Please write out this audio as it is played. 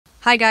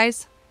Hi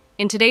guys!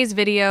 In today's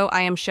video,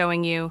 I am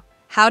showing you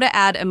how to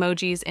add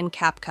emojis in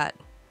Capcut.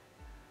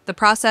 The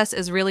process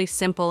is really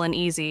simple and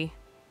easy.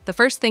 The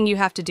first thing you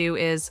have to do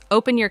is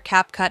open your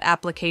Capcut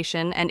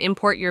application and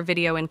import your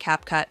video in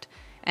Capcut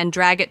and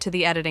drag it to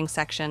the editing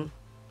section.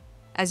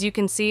 As you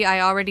can see, I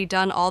already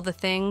done all the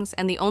things,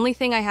 and the only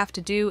thing I have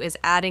to do is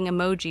adding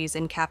emojis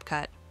in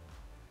Capcut.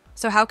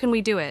 So how can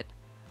we do it?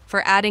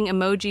 For adding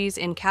emojis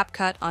in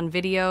Capcut on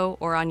video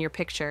or on your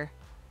picture,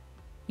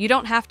 you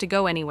don't have to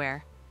go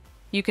anywhere.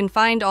 You can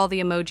find all the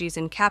emojis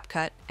in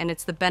Capcut, and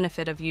it's the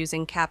benefit of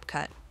using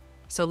Capcut.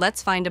 So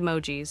let's find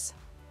emojis.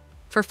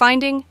 For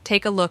finding,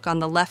 take a look on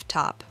the left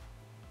top.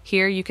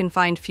 Here you can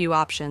find few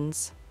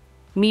options: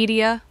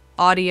 media,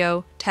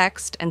 audio,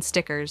 text, and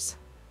stickers.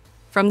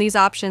 From these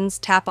options,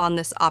 tap on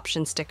this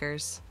option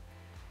stickers.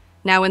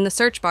 Now in the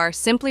search bar,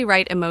 simply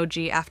write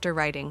emoji after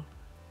writing.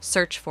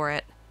 Search for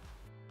it.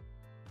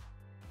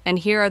 And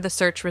here are the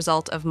search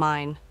result of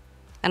mine.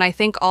 And I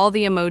think all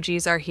the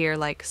emojis are here,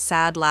 like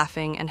sad,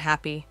 laughing, and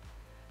happy.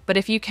 But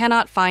if you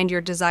cannot find your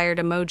desired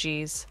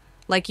emojis,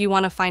 like you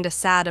want to find a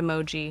sad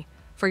emoji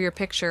for your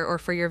picture or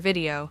for your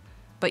video,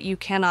 but you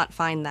cannot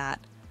find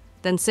that,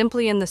 then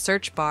simply in the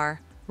search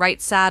bar,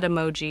 write sad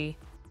emoji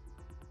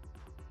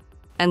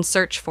and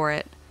search for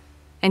it.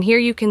 And here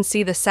you can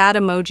see the sad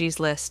emojis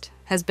list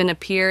has been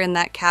appear in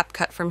that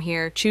Capcut. From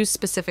here, choose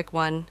specific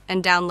one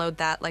and download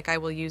that, like I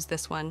will use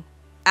this one.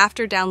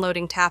 After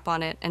downloading, tap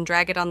on it and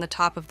drag it on the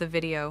top of the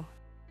video.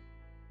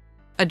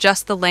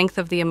 Adjust the length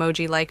of the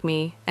emoji like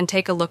me and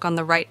take a look on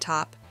the right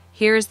top.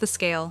 Here is the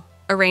scale.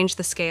 Arrange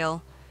the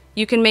scale.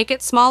 You can make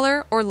it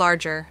smaller or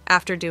larger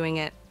after doing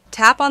it.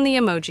 Tap on the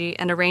emoji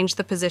and arrange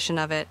the position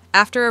of it.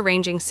 After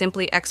arranging,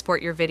 simply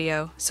export your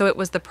video. So it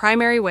was the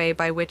primary way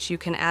by which you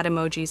can add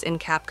emojis in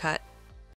Capcut.